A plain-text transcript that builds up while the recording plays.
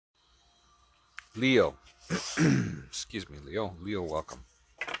Leo. Excuse me, Leo. Leo, welcome.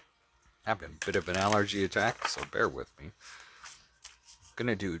 Having a bit of an allergy attack, so bear with me.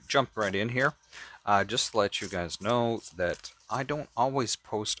 Gonna jump right in here. Just to let you guys know that I don't always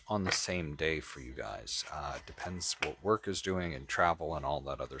post on the same day for you guys. Depends what work is doing and travel and all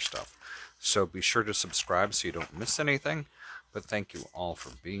that other stuff. So be sure to subscribe so you don't miss anything. But thank you all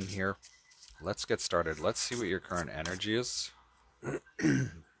for being here. Let's get started. Let's see what your current energy is.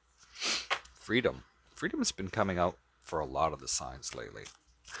 Freedom. Freedom has been coming out for a lot of the signs lately.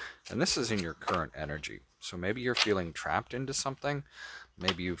 And this is in your current energy. So maybe you're feeling trapped into something.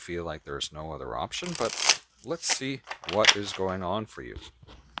 Maybe you feel like there's no other option, but let's see what is going on for you.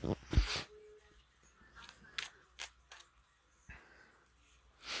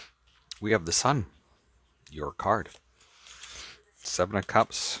 We have the Sun, your card. Seven of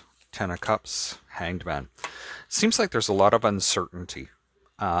Cups, Ten of Cups, Hanged Man. Seems like there's a lot of uncertainty.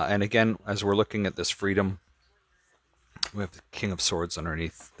 And again, as we're looking at this freedom, we have the King of Swords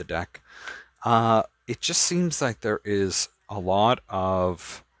underneath the deck. It just seems like there is a lot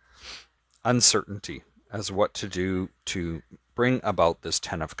of uncertainty as what to do to bring about this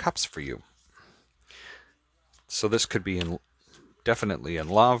Ten of Cups for you. So this could be definitely in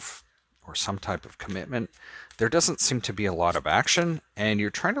love or some type of commitment. There doesn't seem to be a lot of action, and you're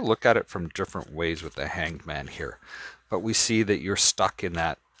trying to look at it from different ways with the Hanged Man here. But we see that you're stuck in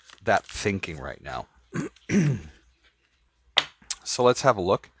that thinking right now. So let's have a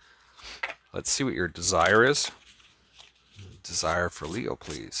look. Let's see what your desire is. Desire for Leo,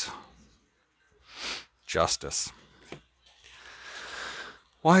 please. Justice.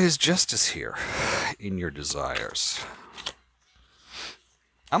 Why is justice here in your desires?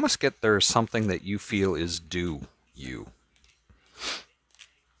 I must get there's something that you feel is due you.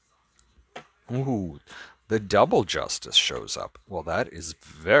 Ooh, the double justice shows up. Well, that is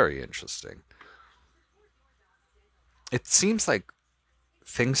very interesting. It seems like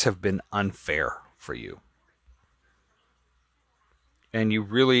things have been unfair for you. And you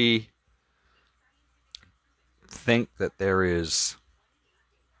really think that there is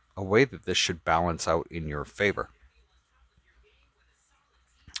a way that this should balance out in your favor.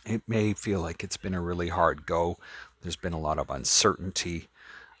 It may feel like it's been a really hard go. There's been a lot of uncertainty.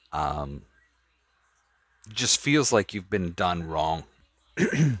 It just feels like you've been done wrong.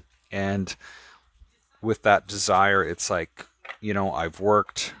 And with that desire, it's like, I've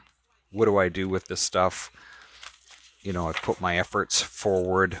worked. What do I do with this stuff? I've put my efforts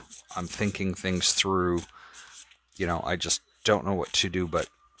forward. I'm thinking things through. I just don't know what to do, but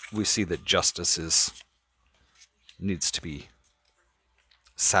we see that justice needs to be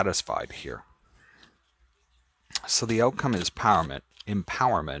satisfied here. So the outcome is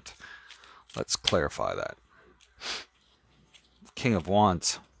empowerment. Let's clarify that. King of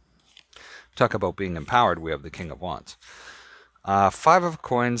Wands. Talk about being empowered, we have the King of Wands. Five of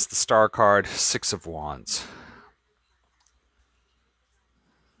Coins, the Star card, Six of Wands.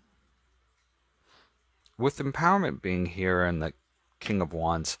 With empowerment being here and the King of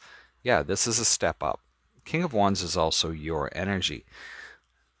Wands, yeah, this is a step up. King of Wands is also your energy.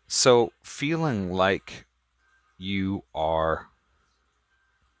 So feeling like you are,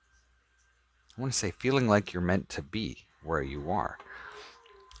 feeling like you're meant to be where you are.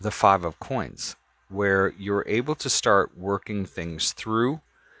 The Five of Coins, where you're able to start working things through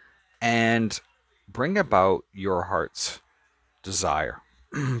and bring about your heart's desire.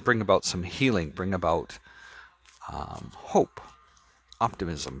 Bring about some healing, bring about hope,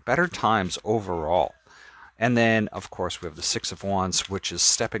 optimism, better times overall. And then, of course, we have the Six of Wands, which is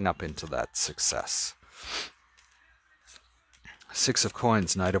stepping up into that success. Six of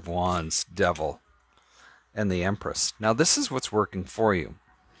Coins, Knight of Wands, Devil, and the Empress. Now, this is what's working for you.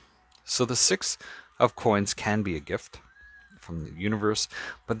 So the Six of Coins can be a gift from the universe,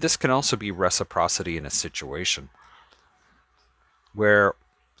 but this can also be reciprocity in a situation where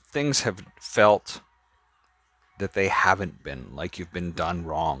things have felt that they haven't been, like you've been done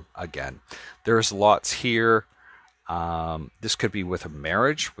wrong again. There's lots here. This could be with a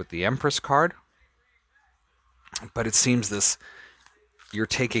marriage, with the Empress card. But it seems you're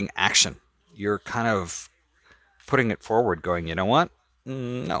taking action. You're kind of putting it forward, going, you know what?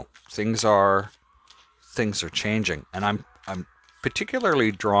 No, things are changing. And I'm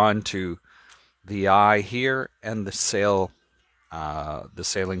particularly drawn to the eye here and the sailing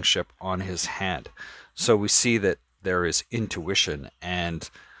ship on his hand. So we see that there is intuition, and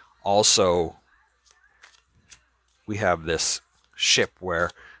also we have this ship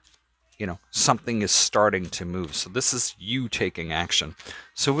where, something is starting to move. So this is you taking action.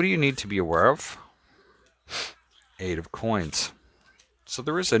 So what do you need to be aware of? Eight of Coins. So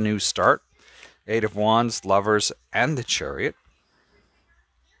there is a new start. Eight of Wands, Lovers, and the Chariot.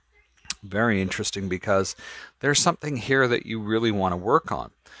 Very interesting, because there's something here that you really want to work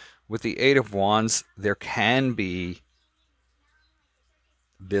on. With the Eight of Wands, there can be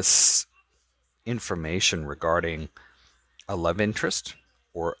this information regarding a love interest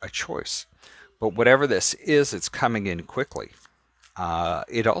or a choice. But whatever this is, it's coming in quickly.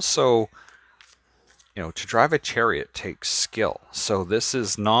 It also, to drive a chariot takes skill. So this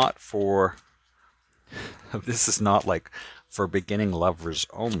is not like for beginning lovers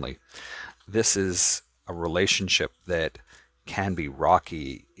only. This is a relationship that can be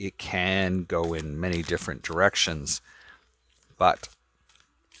rocky. It can go in many different directions, but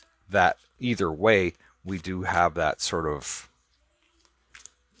that either way, we do have that sort of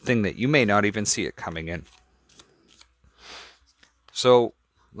thing that you may not even see it coming in. So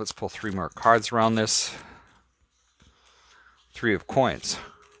let's pull 3 more cards around this. 3 of Coins,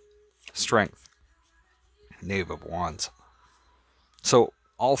 Strength, Knave of Wands. So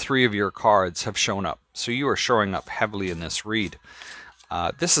all 3 of your cards have shown up. So you are showing up heavily in this read.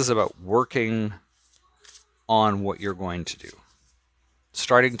 This is about working on what you're going to do.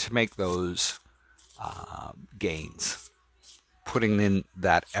 Starting to make those gains. Putting in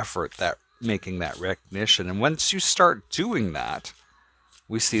that effort, making that recognition. And once you start doing that,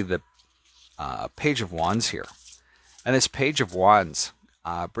 we see the Page of Wands here. And this Page of Wands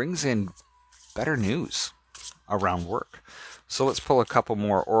brings in better news around work. So let's pull a couple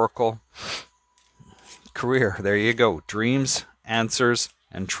more Oracle. Career, there you go. Dreams, answers,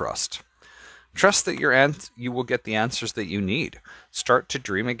 and trust. Trust that you will get the answers that you need. Start to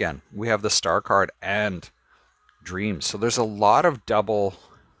dream again. We have the Star card and dreams. So there's a lot of double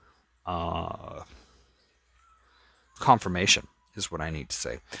confirmation is what I need to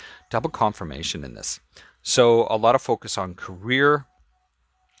say. Double confirmation in this. So a lot of focus on career,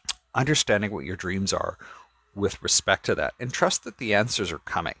 understanding what your dreams are with respect to that, and trust that the answers are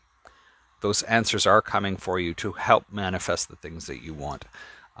coming. Those answers are coming for you to help manifest the things that you want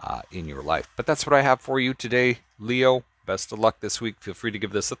in your life. But that's what I have for you today, Leo. Best of luck this week. Feel free to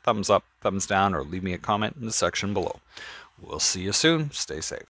give this a thumbs up, thumbs down, or leave me a comment in the section below. We'll see you soon. Stay safe.